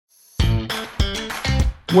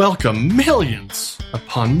Welcome millions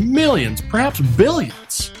upon millions, perhaps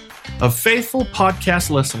billions, of faithful podcast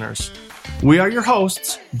listeners. We are your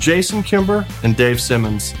hosts, Jason Kimber and Dave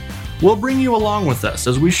Simmons. We'll bring you along with us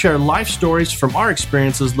as we share life stories from our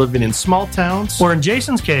experiences living in small towns, or in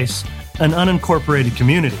Jason's case, an unincorporated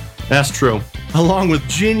community. That's true, along with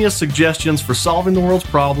genius suggestions for solving the world's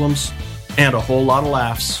problems and a whole lot of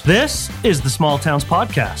laughs. This is the Small Towns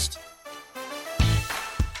Podcast.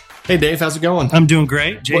 Hey, Dave, how's it going? I'm doing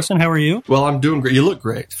great. Jason, how are you? Well, I'm doing great. You look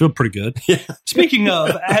great. Feel pretty good. Yeah. Speaking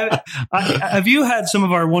of, have you had some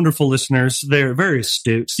of our wonderful listeners? They're very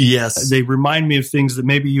astute. Yes. They remind me of things that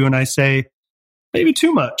maybe you and I say maybe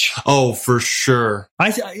too much. Oh, for sure.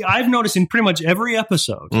 I've noticed in pretty much every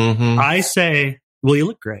episode, I say, well, you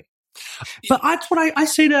look great. But that's what I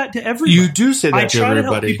say that to everybody. You do say that to everybody. I try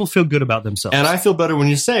to help people feel good about themselves. And I feel better when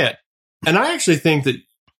you say it. And I actually think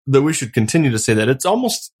that we should continue to say that. It's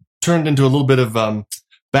almost turned into a little bit of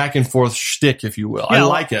back and forth shtick, if you will. Yeah, I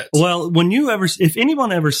like it. Well, if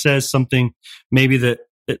anyone ever says something maybe that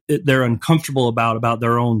they're uncomfortable about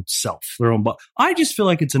their own self, their own body, I just feel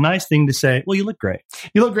like it's a nice thing to say, well, you look great.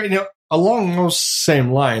 You look great. You know, along those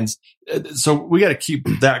same lines, so we got to keep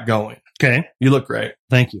that going. Okay. You look great.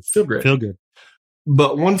 Thank you. Feel great. Feel good.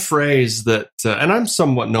 But one phrase that, and I'm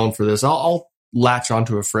somewhat known for this, I'll latch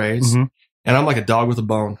onto a phrase, and I'm like a dog with a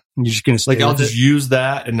bone. You're just going to stay I'll just use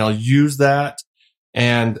that, and I'll use that.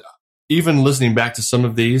 And even listening back to some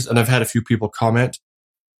of these, and I've had a few people comment,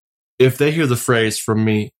 if they hear the phrase from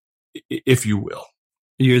me, if you will.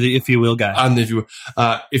 You're the if you will guy. I'm the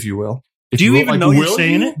if you will. Do you even know you're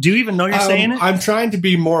saying it? Do you even know you're saying it? I'm trying to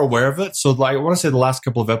be more aware of it. So I want to say the last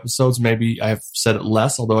couple of episodes, maybe I've said it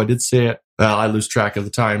less, although I did say it. I lose track of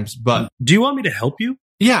the times. But do you want me to help you?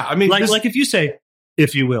 Yeah, I mean, like if you say,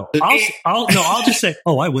 if you will, I'll just say,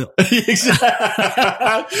 oh, I will. Exactly.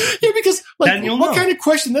 Yeah, because what kind of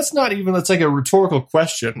question? That's like a rhetorical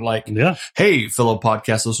question. Like, yeah. Hey, fellow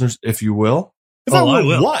podcast listeners, if you will. I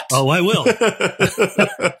will. What? Oh, I will.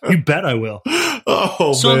 You bet I will.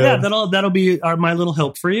 Oh, so man. Yeah, that'll be my little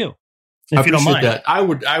help for you. If you don't mind. That.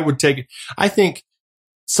 I would take it. I think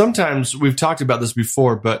sometimes we've talked about this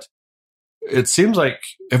before, but it seems like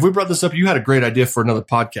if we brought this up, you had a great idea for another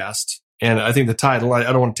podcast. And I think the title, I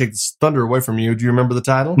don't want to take this thunder away from you. Do you remember the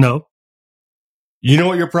title? No. You know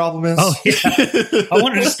what your problem is? Oh, yeah. I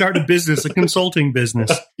wanted to start a business, a consulting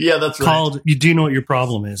business. Yeah, that's right. Called, do you know what your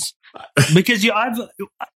problem is? Because I've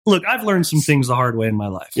learned some things the hard way in my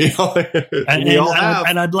life.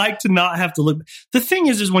 And I'd like to not have to look. The thing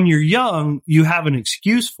is when you're young, you have an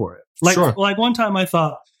excuse for it. Like one time I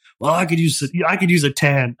thought, well, I could use a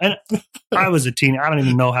tan. And I was a teen. I don't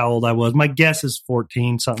even know how old I was. My guess is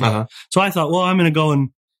 14, something. Uh-huh. So I thought, well, I'm going to go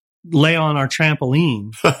and lay on our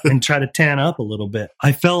trampoline and try to tan up a little bit.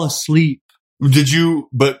 I fell asleep. Did you?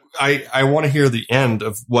 But I want to hear the end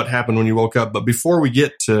of what happened when you woke up. But before we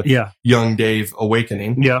get to young Dave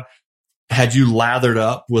awakening, had you lathered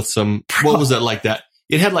up with some? What was it like that?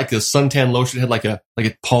 It had like a suntan lotion. It had like a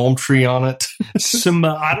palm tree on it.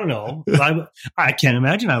 I don't know. I can't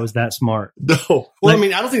imagine I was that smart. No. Well, I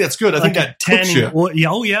mean, I don't think that's good. I think that cooks you.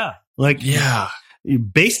 Well, yeah.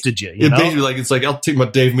 It basted you. You know? Basically, it's like, I'll take my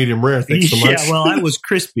Dave medium rare. Thanks so much. Yeah, well, I was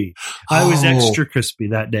crispy. I was extra crispy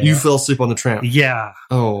that day. You fell asleep on the tramp. Yeah.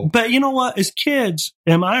 Oh. But you know what? As kids,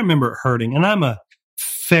 I remember it hurting, and I'm a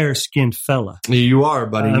fair-skinned fella. You are,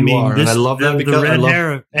 buddy. You are. And I love that because the red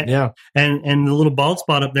hair, and the little bald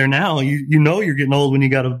spot up there now. You know you're getting old when you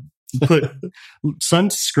got to put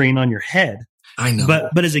sunscreen on your head. I know.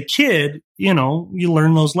 But as a kid, you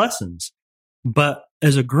learn those lessons. But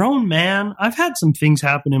as a grown man, I've had some things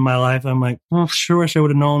happen in my life. I'm like, sure wish I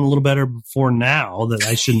would have known a little better before now that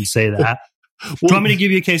I shouldn't say that. Do you want me to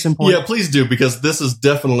give you a case in point? Yeah, please do, because this is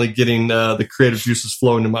definitely getting the creative juices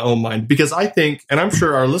flowing in my own mind. Because I think, and I'm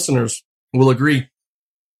sure our listeners will agree,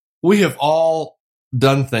 we have all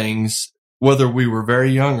done things, whether we were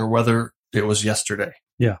very young or whether it was yesterday.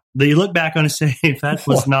 Yeah. That you look back on and say, that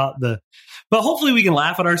was not the... But hopefully we can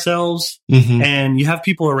laugh at ourselves, and you have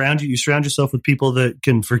people around you. You surround yourself with people that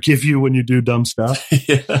can forgive you when you do dumb stuff.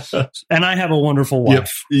 Yeah. And I have a wonderful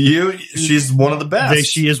wife. Yep. She's one of the best.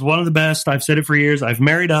 She is one of the best. I've said it for years. I've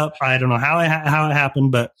married up. I don't know how it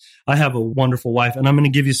happened, but I have a wonderful wife. And I'm going to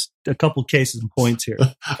give you a couple cases and points here.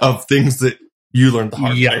 Of things that you learned the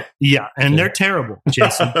hard way. Yeah. And they're terrible,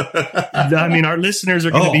 Jason. I mean, our listeners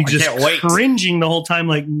are going to be just cringing the whole time.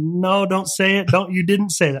 Like, no, don't say it. You didn't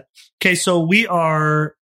say that. Okay. So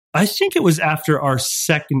I think it was after our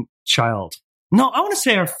second child. No, I want to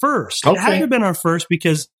say our first. Okay. It had to have been our first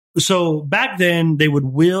because, so back then they would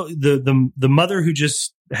the mother who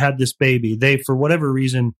just had this baby, they, for whatever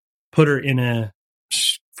reason, put her in a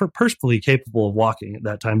perfectly capable of walking at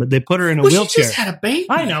that time, but they put her in a wheelchair. She just had a baby.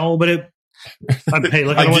 I know, but hey,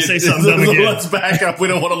 look, I don't want to say something dumb again. Let's back up. We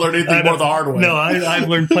don't want to learn anything more the hard way. No, I've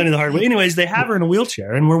learned plenty the hard way. Anyways, they have her in a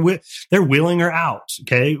wheelchair, and they're wheeling her out.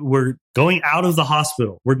 Okay, we're going out of the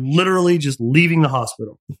hospital. We're literally just leaving the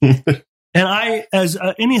hospital. And I, as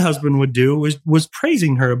any husband would do, was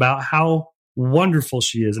praising her about how wonderful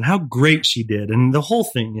she is and how great she did, and the whole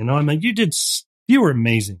thing. You know, I'm like, you were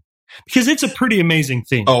amazing. Because it's a pretty amazing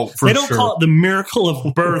thing. Oh, for sure. They don't call it the miracle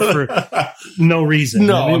of birth for no reason.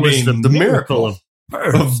 No, I mean, the miracle of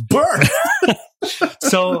birth.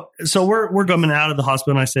 So we're coming out of the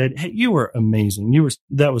hospital, and I said, "Hey, you were amazing.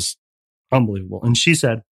 That was unbelievable." And she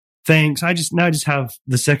said, "Thanks. I just have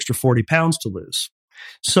this extra 40 pounds to lose."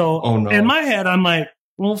 So in my head, I'm like,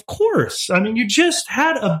 well, of course. I mean, you just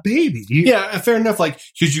had a baby. Yeah, fair enough. Like,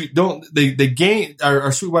 because they gain our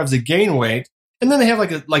sweet wives, they gain weight. And then they have like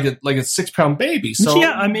a 6 pound baby. So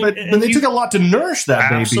yeah, I mean, but they took a lot to nourish that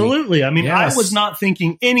baby. Absolutely. I mean, yes. I was not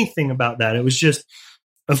thinking anything about that. It was just,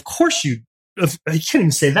 of course I can't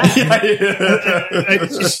even say that.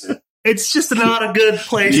 It's just not a good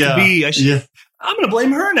place to be. I'm going to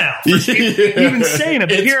blame her now for even saying it.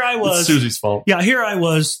 But here I was. It's Susie's fault. Yeah, here I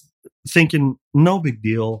was thinking, no big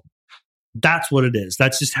deal. That's what it is.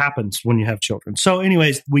 That just happens when you have children. So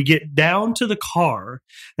anyways, we get down to the car,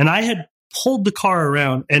 and I had pulled the car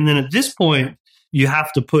around, and then at this point you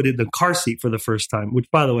have to put in the car seat for the first time, which,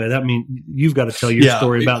 by the way, that means you've got to tell your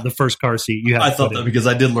story about the first car seat you have. I thought that because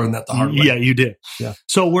I did learn that the hard way. Yeah, you did. Yeah.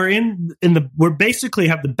 So we're basically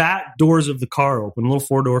have the back doors of the car open, a little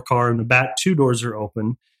 4-door car, and the back 2 doors are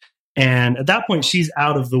open. And at that point, she's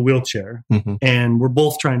out of the wheelchair, and we're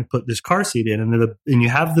both trying to put this car seat in. And you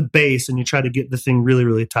have the base, and you try to get the thing really,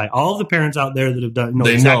 really tight. All of the parents out there that have done know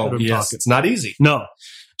exactly what I'm talking. It's not easy. No.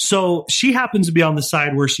 So she happens to be on the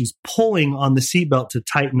side where she's pulling on the seatbelt to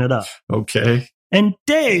tighten it up. Okay. And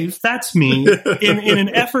Dave, that's me, in an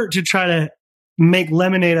effort to try to make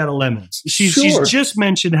lemonade out of lemons. She's just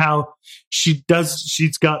mentioned how she's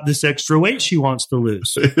got this extra weight she wants to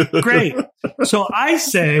lose. Great. So I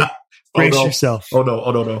say, brace yourself. Oh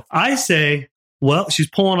no. I say, well, she's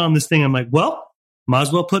pulling on this thing. I'm like, well, might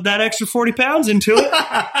as well put that extra 40 pounds into it.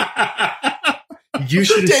 You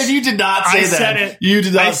should. Dave, you did not say that. Said it. You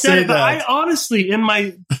did not say that. But I honestly, in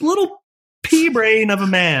my little pea brain of a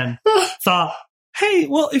man, thought, hey,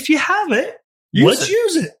 well, if you have it, let's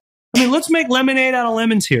use it. I mean, let's make lemonade out of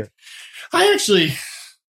lemons here.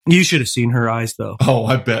 You should have seen her eyes, though. Oh,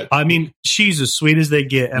 I bet. I mean, she's as sweet as they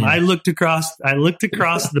get. And I looked across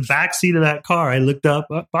the back seat of that car. I looked up.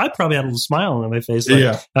 I probably had a little smile on my face.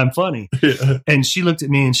 Like, I'm funny. Yeah. And she looked at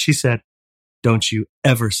me and she said, "Don't you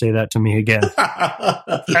ever say that to me again."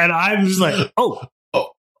 And I was like, oh.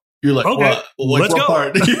 You're like, okay, let's go.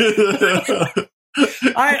 Part?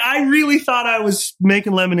 I really thought I was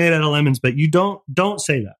making lemonade out of lemons, but you don't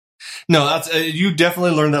say that. No, that's you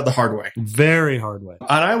definitely learned that the hard way. Very hard way. And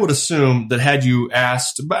I would assume that had you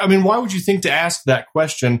asked, I mean, why would you think to ask that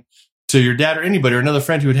question to your dad or anybody or another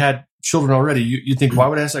friend who had children already? You think, why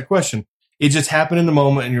would I ask that question? It just happened in the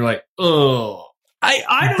moment, and you're like, oh.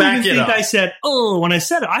 I don't even think I said, oh, when I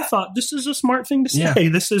said it. I thought this is a smart thing to say. Yeah.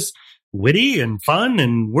 This is witty and fun,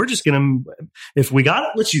 and we're just going to, if we got it,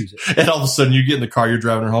 let's use it. And all of a sudden you get in the car, you're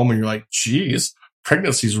driving her home, and you're like, geez,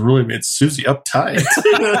 pregnancy's really made Susie uptight.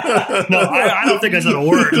 No, I don't think I said a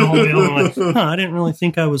word. I'm like, I didn't really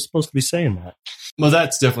think I was supposed to be saying that. Well,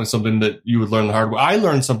 that's definitely something that you would learn the hard way. I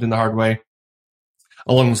learned something the hard way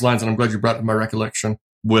along those lines, and I'm glad you brought it to my recollection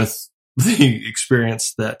with the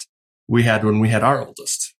experience that we had when we had our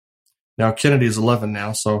oldest. Now, Kennedy is 11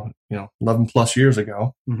 now, so, 11 plus years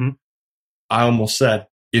ago. Mm-hmm. I almost said,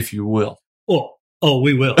 if you will. Oh,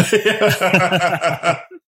 we will.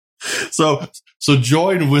 So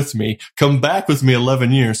join with me. Come back with me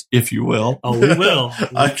 11 years, if you will. Oh, we will.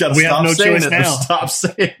 I gotta we stop have no saying choice it. now. Stop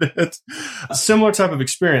saying it. A similar type of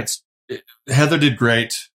experience. Heather did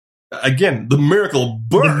great. Again, the miracle of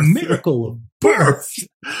birth. The miracle of birth.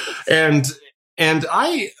 And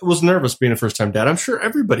I was nervous being a first-time dad. I'm sure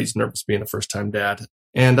everybody's nervous being a first-time dad.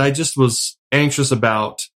 And I just was anxious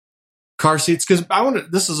about car seats because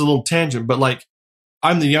this is a little tangent, but like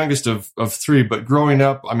I'm the youngest of 3, but growing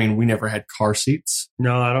up, I mean, we never had car seats.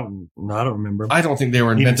 No, I don't remember. I don't think they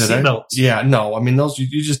were invented. Seatbelts. Yeah, no. I mean, those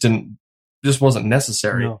you just wasn't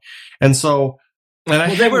necessary. No. And so,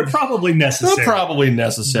 they were probably necessary. They're probably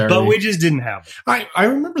necessary, but we just didn't have them. I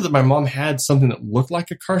remember that my mom had something that looked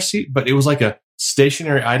like a car seat, but it was like a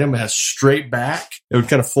stationary item that has straight back. It would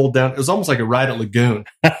kind of fold down. It was almost like a ride at Lagoon.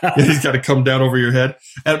 He's got to come down over your head.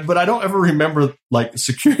 But I don't ever remember like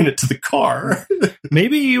securing it to the car.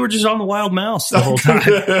 Maybe you were just on the Wild Mouse the whole time.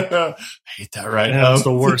 I hate that ride. Yeah, it's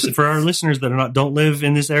the worst. For our listeners that don't live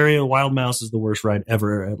in this area, Wild Mouse is the worst ride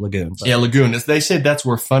ever at Lagoon. But. Yeah, Lagoon. They say that's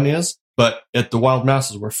where fun is, but at the Wild Mouse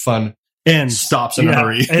is where fun and stops in a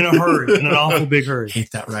hurry. In an awful big hurry.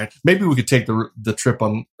 Hate that ride. Maybe we could take the trip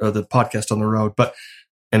on the podcast on the road, but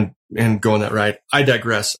and go on that ride. I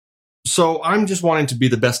digress. So I'm just wanting to be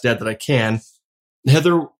the best dad that I can.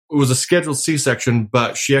 Heather was a scheduled C-section,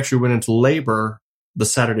 but she actually went into labor the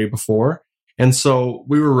Saturday before. And so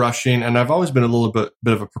we were rushing, and I've always been a little bit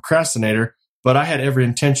of a procrastinator, but I had every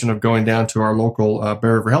intention of going down to our local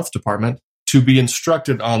Bear River Health Department to be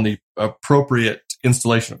instructed on the appropriate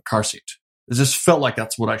installation of car seat. It just felt like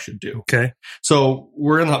that's what I should do. Okay. So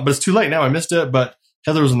but it's too late now. I missed it, but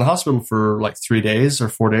Heather was in the hospital for like 3 days or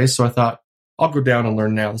 4 days. So I thought, I'll go down and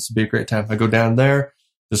learn now. This would be a great time. I go down there.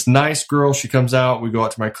 This nice girl, she comes out. We go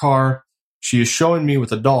out to my car. She is showing me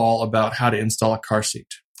with a doll about how to install a car seat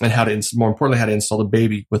and more importantly, how to install the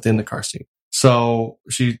baby within the car seat. So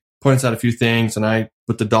she points out a few things, and I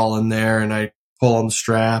put the doll in there and I pull on the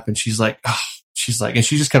strap, and she's like, and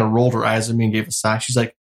she just kind of rolled her eyes at me and gave a sigh. She's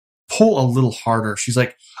like, pull a little harder. She's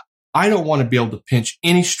like, I don't want to be able to pinch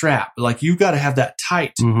any strap. Like, you've got to have that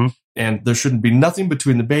tight. Mm-hmm. And there shouldn't be nothing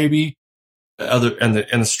between the baby and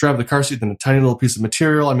the strap of the car seat than a tiny little piece of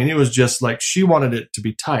material. I mean, it was just like she wanted it to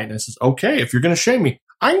be tight. And I says, okay, if you're going to shame me,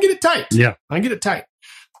 I can get it tight. Yeah. I can get it tight.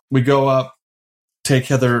 We go up, take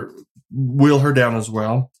Heather, wheel her down as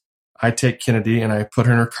well. I take Kennedy and I put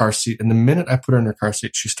her in her car seat. And the minute I put her in her car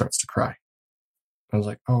seat, she starts to cry. I was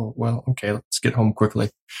like, oh, well, okay, let's get home quickly.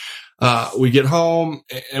 We get home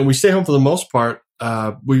and we stay home for the most part.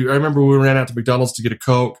 I remember we ran out to McDonald's to get a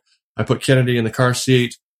Coke. I put Kennedy in the car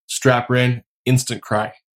seat, strap her in, instant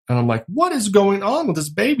cry. And I'm like, what is going on with this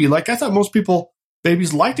baby? Like, I thought most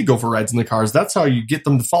babies like to go for rides in the cars. That's how you get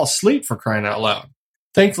them to fall asleep, for crying out loud.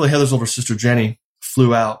 Thankfully, Heather's older sister, Jenny,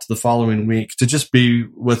 flew out the following week to just be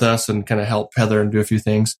with us and kind of help Heather and do a few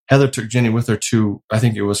things. Heather took Jenny with her to, I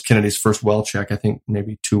think it was Kennedy's first well check, I think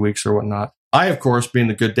maybe 2 weeks or whatnot. I, of course, being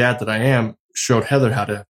the good dad that I am, showed Heather how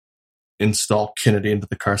to install Kennedy into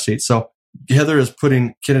the car seat. So Heather is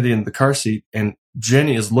putting Kennedy in the car seat, and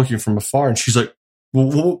Jenny is looking from afar, and she's like,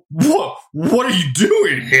 what are you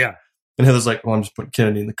doing? Yeah. And Heather's like, well, I'm just putting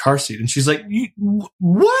Kennedy in the car seat. And she's like,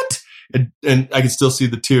 what? And I can still see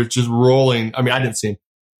the tears just rolling. I mean, I didn't see him.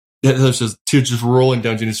 There's just tears just rolling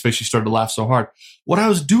down Jenny's face. She started to laugh so hard. What I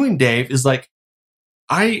was doing, Dave, is like,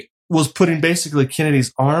 I was putting basically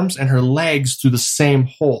Kennedy's arms and her legs through the same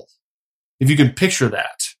hole. If you can picture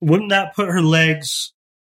that. Wouldn't that put her legs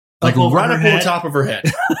like right up on the top of her head?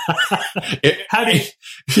 How do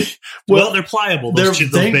you? Well, they're pliable.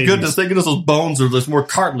 Thank goodness those bones are there's more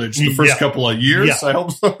cartilage the first couple of years. Yeah. I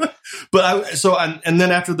hope so. But and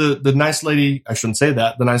then after the nice lady, I shouldn't say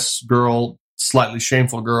that, the nice girl, slightly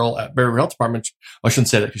shameful girl at Bear River Health Department. I shouldn't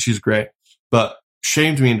say that because she's great, but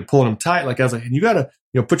shamed me into pulling him tight. Like I was like, you got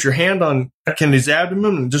to put your hand on Kennedy's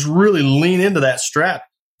abdomen and just really lean into that strap.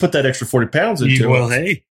 Put that extra 40 pounds into it. Well,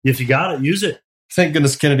 hey, if you got it, use it. Thank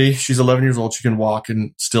goodness Kennedy, she's 11 years old. She can walk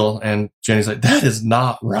and Jenny's like, that is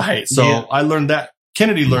not right. So yeah. I learned that.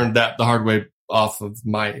 Kennedy learned that the hard way off of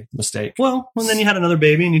my mistake. Well, and then you had another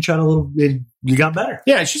baby and you tried you got better.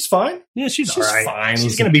 Yeah, she's fine. Yeah, she's all right. Fine.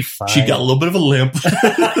 She's going to be fine. She got a little bit of a limp.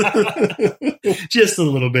 Just a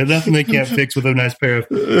little bit. Nothing they can't fix with a nice pair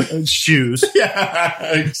of shoes.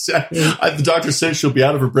 Yeah, exactly. The doctor said she'll be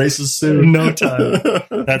out of her braces soon. No time.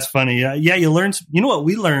 That's funny. Yeah, you learned. You know what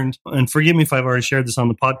we learned, and forgive me if I've already shared this on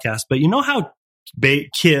the podcast, but you know how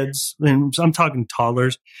kids, and I'm talking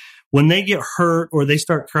toddlers, when they get hurt or they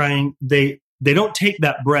start crying, they don't take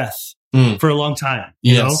that breath for a long time,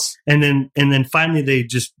 you know? And then finally they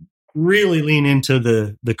just really lean into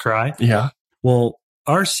the cry. Yeah. Well,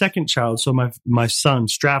 our second child, so my son,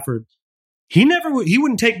 Strafford, he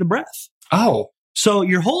wouldn't take the breath. Oh. So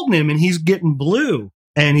you're holding him and he's getting blue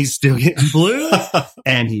and he's still getting blue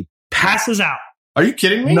and he passes out. Are you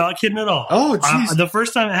kidding me? Not kidding at all. Oh, jeez. The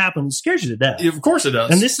first time it happened, it scares you to death. Of course it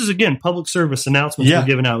does. And this is, again, public service announcements we're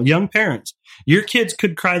giving out. Young parents, your kids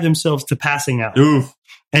could cry themselves to passing out. Oof.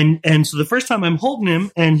 And so the first time I'm holding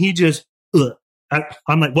him and he just,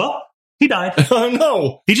 I'm like, well, he died. Oh,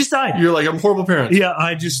 no. He just died. You're like, I'm a horrible parent. Yeah,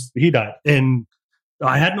 he died. And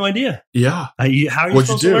I had no idea. Yeah. How are you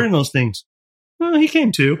supposed to learn those things? Well, he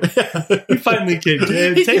came to. He finally came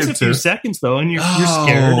to. It takes a few seconds, though, and you're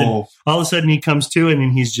scared. And all of a sudden, he comes to, and then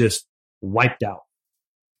he's just wiped out.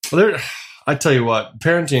 Well, I tell you what,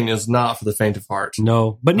 parenting is not for the faint of heart.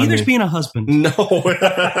 No, but neither's being a husband. No.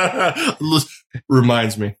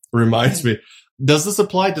 Reminds me. Does this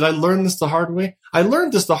apply? Did I learn this the hard way? I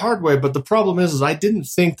learned this the hard way, but the problem is I didn't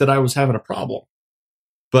think that I was having a problem.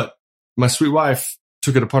 But my sweet wife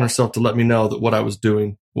took it upon herself to let me know that what I was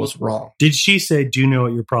doing was wrong. Did she say, do you know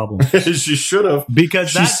what your problem is? She should have. Because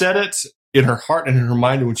she said it in her heart and in her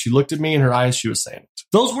mind. And when she looked at me in her eyes, she was saying it.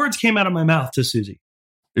 Those words came out of my mouth to Susie.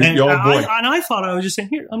 And I thought I was just saying,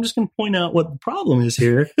 here, I'm just going to point out what the problem is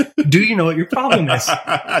here. Do you know what your problem is?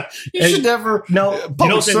 You should never,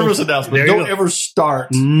 public service announcement, don't ever start.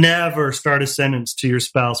 Never start a sentence to your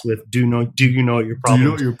spouse with, do you know what your problem is? Do you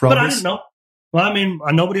know what your problem is? But I didn't know. Well, I mean,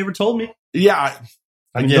 nobody ever told me. Yeah.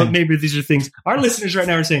 I mean, maybe these are things our listeners right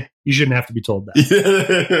now are saying, you shouldn't have to be told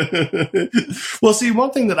that. Well, see,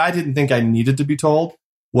 one thing that I didn't think I needed to be told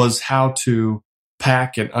was how to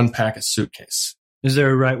pack and unpack a suitcase. Is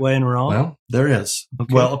there a right way and wrong? Well, there is.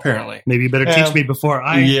 Okay. Well, apparently. Maybe you better teach me before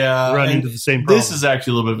I run into the same problem. This is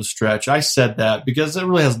actually a little bit of a stretch. I said that because it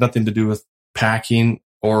really has nothing to do with packing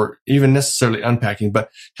or even necessarily unpacking.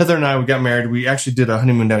 But Heather and I, we got married. We actually did a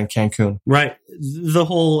honeymoon down in Cancun. Right. The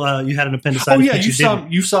whole, you had an appendicitis. Oh, yeah.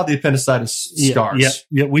 You saw the appendicitis scars.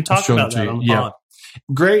 Yeah. We talked about that on the pod.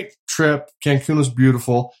 Great trip. Cancun was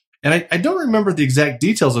beautiful. And I don't remember the exact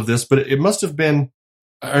details of this, but it must have been,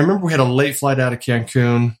 I remember we had a late flight out of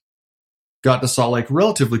Cancun, got to Salt Lake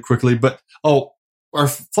relatively quickly, but our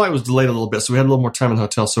flight was delayed a little bit, so we had a little more time in the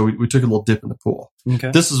hotel, so we took a little dip in the pool.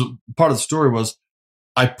 Okay. This is part of the story was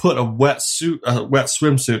I put a wet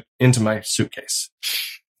swimsuit into my suitcase.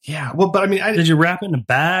 Yeah, well, but I mean, did you wrap it in a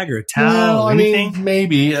bag or a towel or anything? I mean,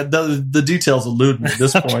 maybe the details elude me at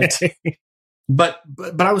this point. But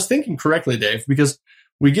I was thinking correctly, Dave, because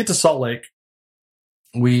we get to Salt Lake,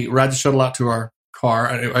 we ride the shuttle out to our car.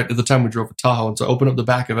 At the time we drove to Tahoe, and so I opened up the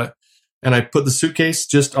back of it, and I put the suitcase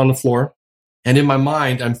just on the floor. And in my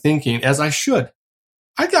mind, I'm thinking, as I should,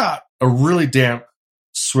 I got a really damp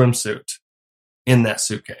swimsuit in that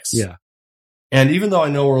suitcase. Yeah. And even though I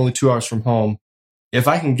know we're only 2 hours from home, if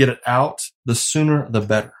I can get it out, the sooner the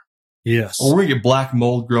better. Yes. Or we're going to get black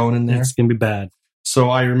mold growing in there. It's going to be bad.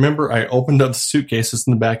 So I remember I opened up the suitcases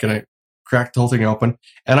in the back and I cracked the whole thing open.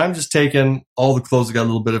 And I'm just taking all the clothes that got a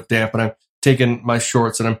little bit of damp, and I'm taking my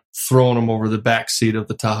shorts and I'm throwing them over the back seat of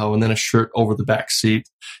the Tahoe, and then a shirt over the back seat,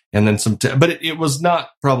 and then some. But it was not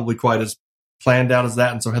probably quite as planned out as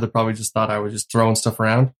that, and so Heather probably just thought I was just throwing stuff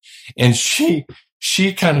around, and she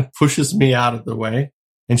kind of pushes me out of the way,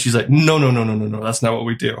 and she's like, "No, that's not what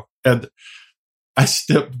we do." And I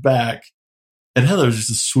stepped back, and Heather was just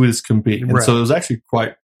as sweet as can be, and so it was actually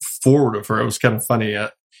quite forward of her. It was kind of funny, and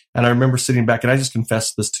I remember sitting back, and I just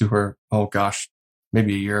confessed this to her. Oh gosh,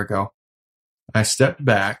 maybe a year ago. I stepped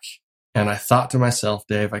back and I thought to myself,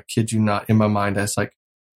 Dave, I kid you not, in my mind, I was like,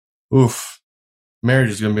 oof, marriage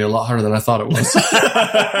is going to be a lot harder than I thought it was.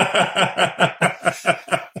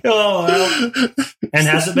 Oh, well. And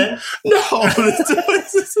has it been? No. I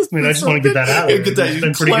just want to get that out. Get that,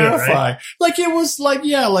 you clarify. Good, right? Like it was like,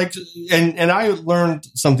 yeah, like, and I learned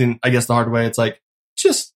something, I guess the hard way. It's like,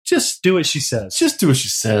 just do what she says. Just do what she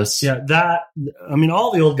says. Yeah,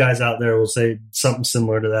 all the old guys out there will say something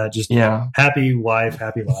similar to that. Just happy wife,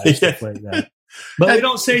 happy life, stuff like that. But we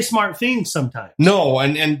don't say smart things sometimes. No,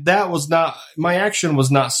 and that was not, my action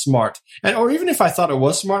was not smart. Or even if I thought it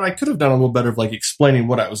was smart, I could have done a little better of like explaining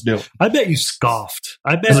what I was doing. I bet you scoffed.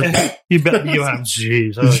 I bet you have,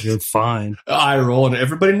 geez, you're fine. Eye roll, and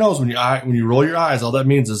everybody knows when you roll your eyes, all that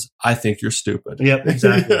means is I think you're stupid. Yep,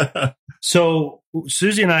 exactly. So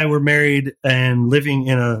Susie and I were married and living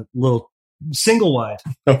in a little single wide.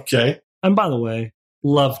 Okay. And by the way,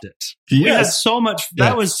 loved it. Yes. We had so much.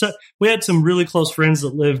 We had some really close friends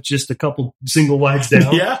that lived just a couple single wides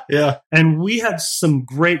down. Yeah. And we had some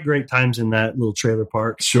great times in that little trailer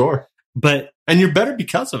park. Sure. And you're better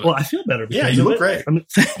because of it. Well, I feel better because of it. Yeah, you look great.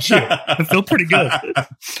 Thank you. I feel pretty good.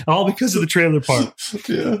 All because of the trailer park.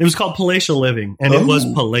 Yeah. It was called palatial living, and it was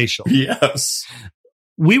palatial. Yes.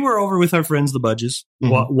 We were over with our friends, the Budges,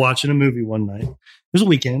 watching a movie one night. It was a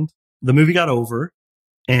weekend. The movie got over,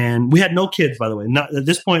 and we had no kids, by the way. Not at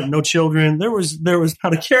this point, no children. There was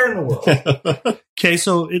not a care in the world. Okay,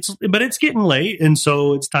 so it's getting late, and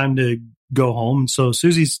so it's time to go home. And so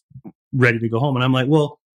Susie's ready to go home, and I'm like,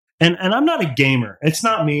 well, and I'm not a gamer. It's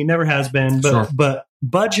not me, never has been. But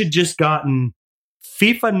Budge had just gotten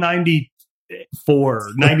FIFA 94,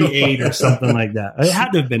 98 or something like that. It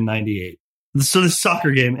had to have been 98. So this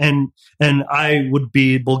soccer game, and I would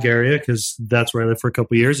be Bulgaria because that's where I lived for a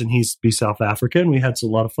couple of years, and he'd be South Africa, and we had a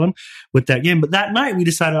lot of fun with that game. But that night we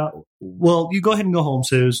decided, well, you go ahead and go home,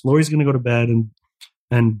 Suze. Lori's going to go to bed, and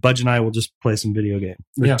and Budge and I will just play some video game.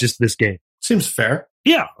 Just this game. Seems fair.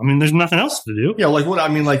 Yeah. I mean, there's nothing else to do. Yeah. Like what? I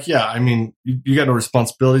mean, you got no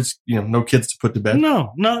responsibilities, no kids to put to bed.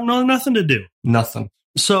 No, nothing to do. Nothing.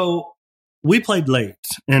 So we played late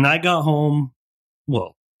and I got home,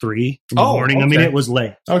 3 in the morning. Okay. I mean, it was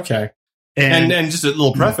late. Okay. And just a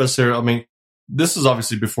little preface here. I mean, this is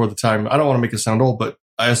obviously before the time. I don't want to make it sound old, but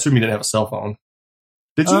I assume you didn't have a cell phone.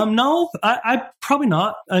 Did you? No, I probably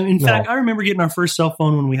not. In fact, I remember getting our first cell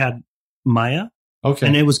phone when we had Maya. Okay.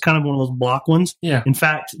 And it was kind of one of those block ones. Yeah. In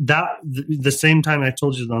fact, the same time I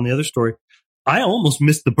told you on the other story, I almost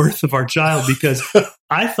missed the birth of our child because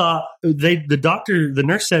I thought the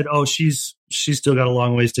nurse said, "Oh, she's still got a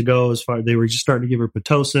long ways to go." As far they were just starting to give her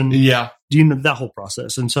Pitocin. Yeah. Do you know that whole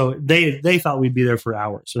process? And so they thought we'd be there for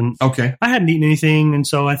hours. And okay, I hadn't eaten anything, and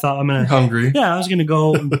so I thought You're hungry. Yeah, I was gonna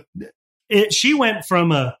go. She went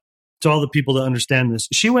from to all the people that understand this,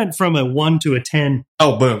 she went from a 1 to a 10.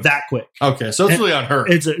 Oh, boom! That quick. Okay, so it's really on her.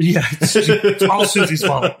 It's all Susie's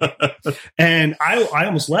fault. And I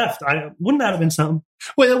almost left. Wouldn't that have been something?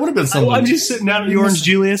 Wait, that would have been something. I'm just sitting out at the Orange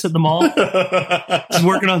Julius at the mall, just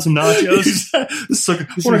working on some nachos. I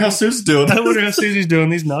wonder how Susie's doing. I wonder how Susie's doing.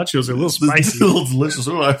 These nachos are a little spicy, a little delicious.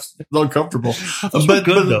 Oh, I'm uncomfortable. But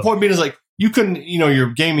the point being is, like, you couldn't,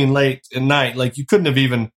 you're gaming late at night. Like, you couldn't have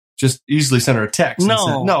even just easily sent her a text.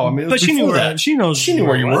 No, I mean, but she knew where. She knew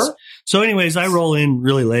where you were. So, anyways, I roll in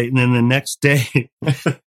really late, and then the next day,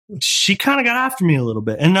 she kind of got after me a little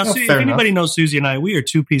bit. And now, if anybody knows Susie and I, we are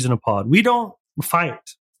two peas in a pod. We don't fight.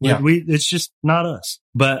 Yeah, it's just not us.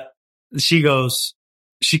 But she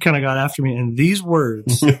kind of got after me, and these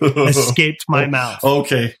words escaped my mouth.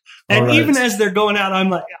 Okay. And even as they're going out,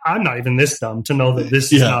 I'm like, I'm not even this dumb to know that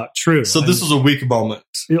this is not true. So this was a weak moment.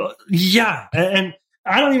 Yeah. And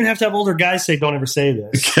I don't even have to have older guys say, "Don't ever say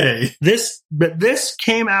this." Okay. But this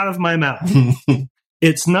came out of my mouth.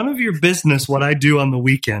 It's none of your business what I do on the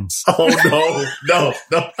weekends. Oh, no.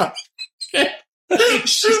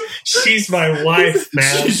 She's my wife,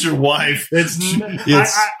 man. She's your wife. And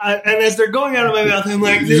as they're going out of my mouth, I'm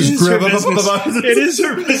like, "This is her business." It is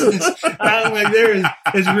her business. I'm like,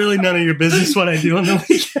 it's really none of your business what I do on the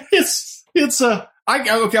weekends.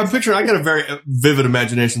 I'm picturing. I got a very vivid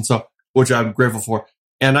imagination, which I'm grateful for.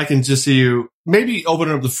 And I can just see you maybe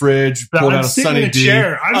opening up the fridge, pulling out a Sunny D.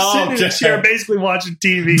 I'm sitting in a chair, basically watching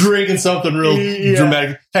TV, drinking something real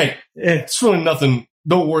dramatic. Hey, it's really nothing.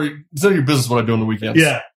 Don't worry. It's none of your business what I do on the weekends.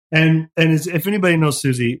 Yeah. And if anybody knows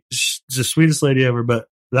Susie, she's the sweetest lady ever, but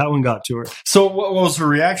that one got to her. So what was her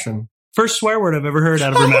reaction? First swear word I've ever heard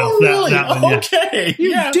out of her mouth. Really? That one, okay.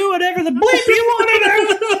 You do whatever the bleep you want to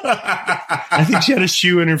do. I think she had a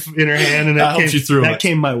shoe in her hand, and that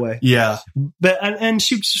came my way. Yeah. But and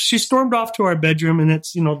she stormed off to our bedroom, and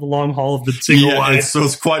it's the long hall of the single wide. So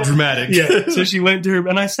it's quite dramatic. Yeah. So she went to her,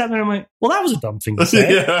 and I sat there, and I'm like, well, that was a dumb thing to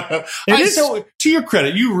say. Yeah. So to your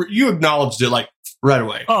credit, you acknowledged it like right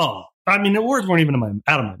away. Oh. I mean, the words weren't even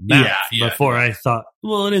out of my mouth before I thought,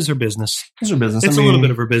 well, it is her business. It's her business. It's a little bit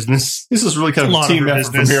of her business. This is really kind of a team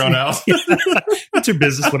effort from here on out. It's her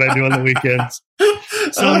business what I do on the weekends.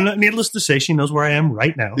 So needless to say, she knows where I am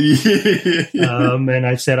right now. And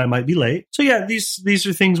I said I might be late. So yeah, these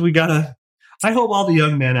are things we gotta. I hope all the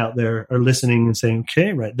young men out there are listening and saying,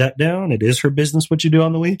 okay, write that down. It is her business what you do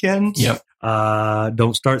on the weekends. Yep.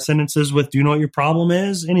 Don't start sentences with, do you know what your problem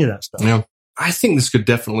is? Any of that stuff. Yeah. I think this could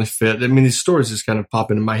definitely fit. I mean, these stories just kind of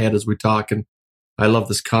pop into my head as we talk, and I love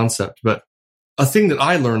this concept. But a thing that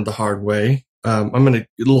I learned the hard way, I'm going to, a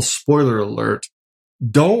little spoiler alert,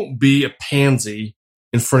 don't be a pansy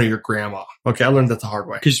in front of your grandma. Okay, I learned that the hard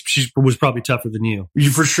way. Because she was probably tougher than you.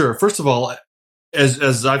 For sure. First of all,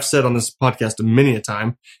 as I've said on this podcast many a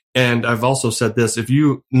time, and I've also said this, if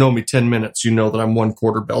you know me 10 minutes, you know that I'm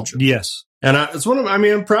 1/4 Belgian. Yes. And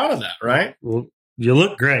I'm proud of that, right? Well, you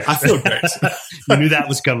look great. I feel great. You knew that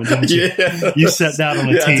was coming, didn't you? Yeah. You sat down on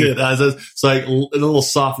a tee. I did. It's like a little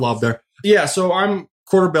soft lob there. Yeah, so I'm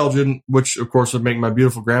 1/4 Belgian, which of course would make my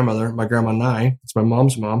beautiful grandmother, my grandma Nye. It's my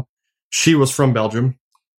mom's mom. She was from Belgium.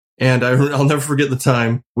 And I'll never forget the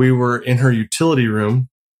time we were in her utility room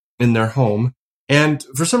in their home. And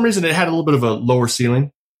for some reason, it had a little bit of a lower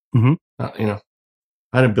ceiling. Mm-hmm. I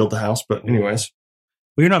didn't build the house, but anyways.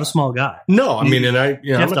 Well, you're not a small guy. No, I mean,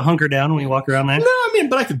 you have to hunker down when you walk around there. No, I mean,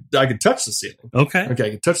 but I could touch the ceiling. Okay, I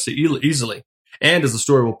could touch it easily. And as the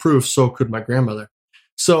story will prove, so could my grandmother.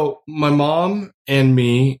 So my mom and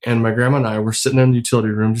me and my grandma and I were sitting in the utility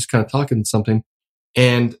room, just kind of talking something,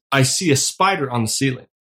 and I see a spider on the ceiling.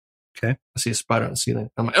 Okay, I see a spider on the ceiling.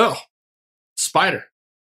 I'm like, oh, spider.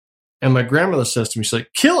 And my grandmother says to me, she's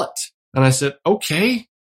like, kill it. And I said, okay,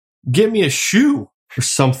 give me a shoe or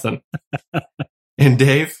something. And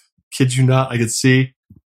Dave, kid you not, I could see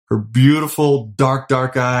her beautiful, dark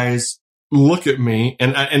eyes look at me.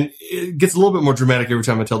 And it gets a little bit more dramatic every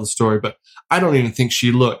time I tell the story, but I don't even think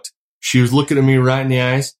she looked. She was looking at me right in the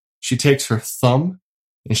eyes. She takes her thumb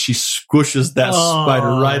and she squishes that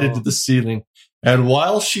spider right into the ceiling. And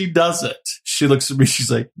while she does it, she looks at me. She's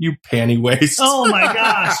like, "You panty waste." Oh my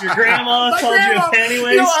gosh! Your grandma called you a panty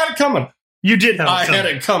waste. You know, I had it coming. You did have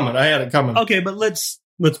it coming. I had it coming. Okay, but let's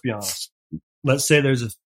be honest. Let's say there's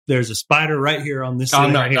a spider right here on this.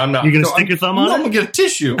 I'm not. You're gonna stick your thumb on it? I'm gonna get a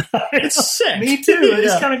tissue. It's sick. Me too.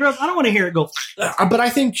 It's kind of gross. I don't want to hear it go. But I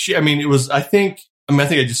think I think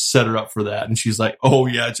I just set her up for that, and she's like, "Oh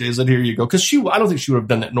yeah, Jason, here you go." Because I don't think she would have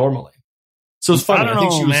done that normally. So it's funny. I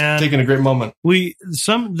think she was taking a great moment.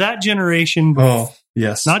 That generation. Oh,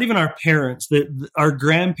 yes. Not even our parents, our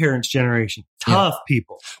grandparents' generation. Tough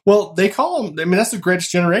people. Well, they call them, that's the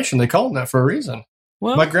greatest generation. They call them that for a reason.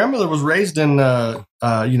 Well, my grandmother was raised in,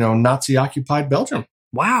 Nazi occupied Belgium.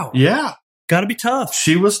 Wow. Yeah. Gotta be tough.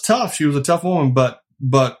 She was tough. She was a tough woman, but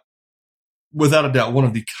without a doubt, one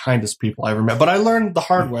of the kindest people I ever met. But I learned the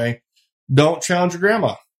hard way. Don't challenge your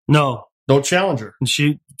grandma. No. Don't challenge her. And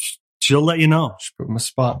she'll let you know. She put me on the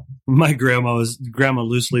spot. My grandma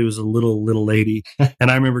loosely was a little lady. And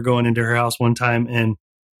I remember going into her house one time, and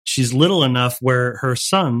she's little enough where her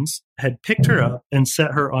sons had picked her up and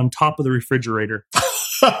set her on top of the refrigerator.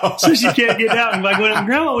 So she can't get down. I'm like,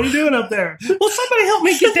 "Grandma, what are you doing up there?" "Well, somebody help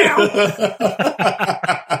me get down."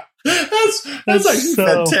 That's actually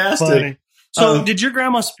so fantastic. Funny. So did your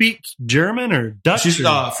grandma speak German or Dutch? She's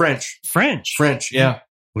French. French, yeah.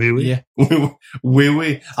 Oui, oui. Yeah.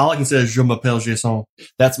 Oui. All I can say is je m'appelle Jason.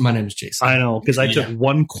 My name is Jason. I know, because I took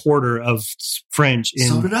 1/4 of French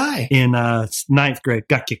so did I. In 9th grade.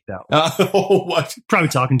 Got kicked out. What? Probably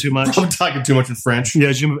talking too much. Probably talking too much in French.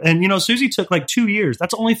 Yeah. And, Susie took like 2 years.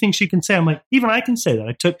 That's the only thing she can say. I'm like, even I can say that.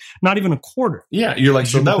 I took not even 1/4. Yeah. You're like,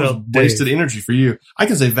 so that was wasted energy for you. I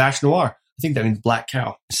can say vache noire. I think that means black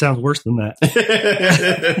cow. It sounds worse than that. It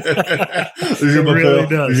really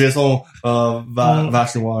does. Jason,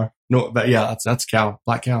 vache noire. No, but yeah, that's cow,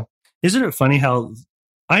 black cow. Isn't it funny how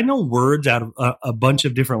I know words out of a bunch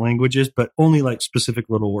of different languages, but only like specific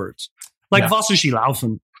little words, like Wasser ski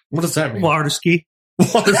laufen. What does that mean? Water ski.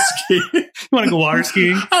 Water ski. You want to go water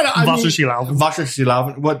skiing? Wasser ski laufen. Wasser ski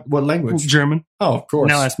laufen. What language? German. Oh, of course.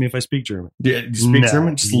 Now ask me if I speak German. Yeah, do you speak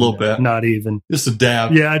German? Just a little bit. Not even. Just a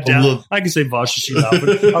dab. Yeah, a dab. I can say Wasser ski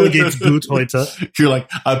laufen. Alle geht's gut heute. You're like,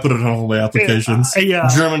 I put it on all my applications. Yeah.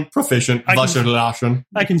 German proficient. Wasser laufen.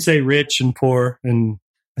 I can say rich and poor, and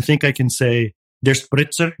I think I can say der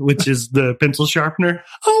Spritzer, which is the pencil sharpener.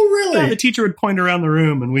 Oh, really? Yeah, the teacher would point around the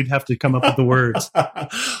room, and we'd have to come up with the words.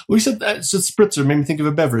 We said that Spritzer made me think of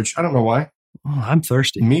a beverage. I don't know why. Oh, I'm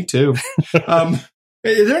thirsty. Me too. Are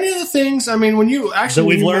there any other things? I mean, when you actually... So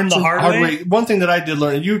we've learned the hard way? One thing that I did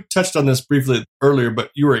learn, you touched on this briefly earlier, but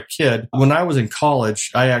you were a kid. When I was in college,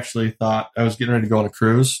 I actually thought I was getting ready to go on a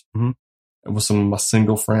cruise with some of my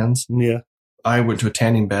single friends. Yeah. I went to a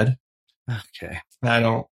tanning bed. Okay.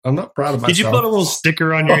 I'm not proud of myself. Did you put a little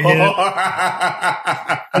sticker on your head?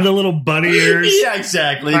 And the little bunny ears? Yeah,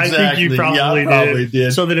 exactly. I think you probably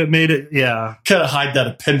did. So that it made it, yeah. Kind of hide that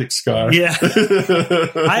appendix scar. Yeah.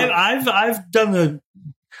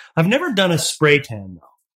 I've never done a spray tan though.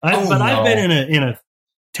 I've been in a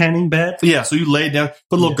tanning bed. Yeah, so you laid down,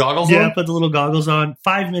 put little goggles on? Yeah, put the little goggles on.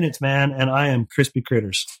 5 minutes, man, and I am crispy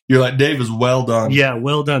critters. You're like, Dave is well done. Yeah,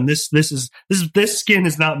 well done. This skin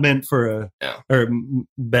is not meant for a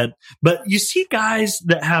bed. But you see guys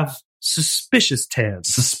that have suspicious tans.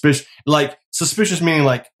 Suspicious meaning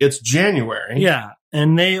like it's January. Yeah,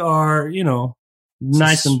 and they are,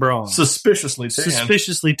 nice and brown. Suspiciously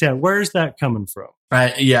tan. Where's that coming from?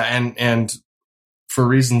 Yeah, and for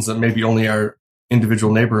reasons that maybe only our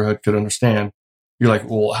individual neighborhood could understand. You're like,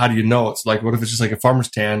 well, how do you know? It's like, what if it's just like a farmer's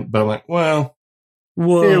tan? But I'm like, well,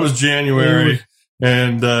 it was January,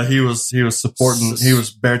 and he was supporting. He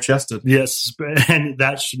was bare chested. Yes, and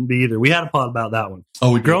that shouldn't be either. We had a pod about that one.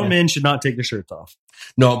 Oh, grown men should not take their shirts off.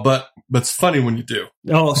 No, but it's funny when you do.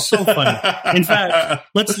 Oh, so funny. In fact,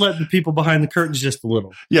 let's let the people behind the curtains just a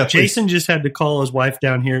little. Yeah, Jason just had to call his wife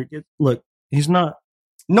down here. Look, he's not.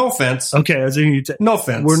 No offense. Okay, no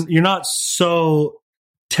offense. You're not so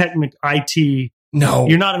IT No.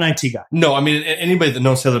 You're not an IT guy. No, I mean, anybody that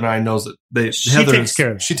knows Heather and I knows that she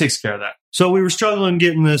takes care of that. So we were struggling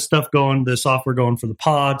getting this stuff going, the software going for the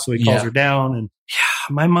pod. So he calls her down, and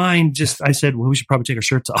my mind I said, well, we should probably take our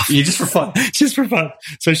shirts off. Yeah, just for fun. Just for fun.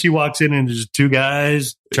 So she walks in, and there's two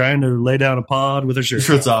guys trying to lay down a pod with their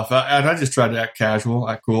shirts off. I just tried to act casual,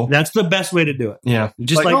 act cool. That's the best way to do it. Yeah.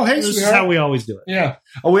 Just like, oh, hey, this is how we always do it. Yeah.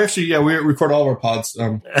 Oh, we record all of our pods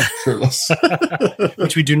shirtless.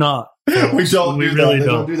 Which we do not. We really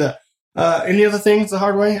don't do that. Any other things the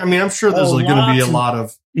hard way? I mean, I'm sure there's going to be a lot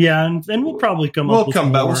of. Yeah, and we'll probably come back.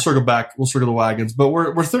 We'll circle back. We'll circle the wagons. But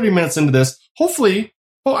we're 30 minutes into this. Hopefully,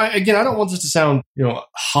 I don't want this to sound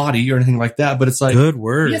haughty or anything like that. But it's like, good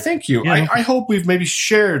word. Yeah, thank you. Yeah. I hope we've maybe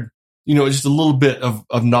shared just a little bit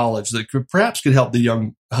of knowledge that could help the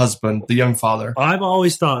young husband, the young father. I've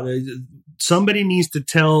always thought somebody needs to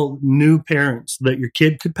tell new parents that your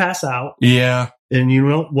kid could pass out. Yeah. And you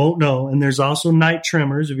won't know. And there's also night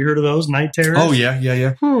tremors. Have you heard of those? Night terrors? Oh,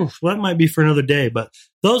 yeah. Well, that might be for another day, but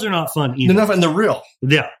those are not fun either. They're not, and they're real.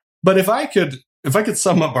 Yeah. But if I could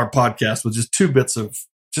sum up our podcast with just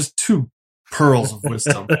two pearls of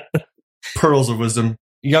wisdom,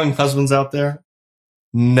 young husbands out there,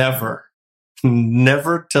 never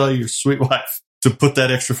tell your sweet wife to put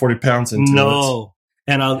that extra 40 pounds into it. No.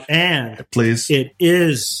 And please, it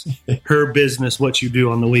is her business what you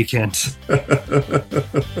do on the weekend.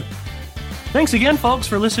 Thanks again, folks,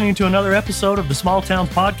 for listening to another episode of the Small Towns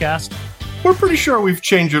Podcast. We're pretty sure we've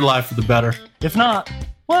changed your life for the better. If not,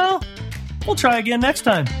 well, we'll try again next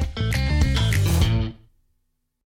time.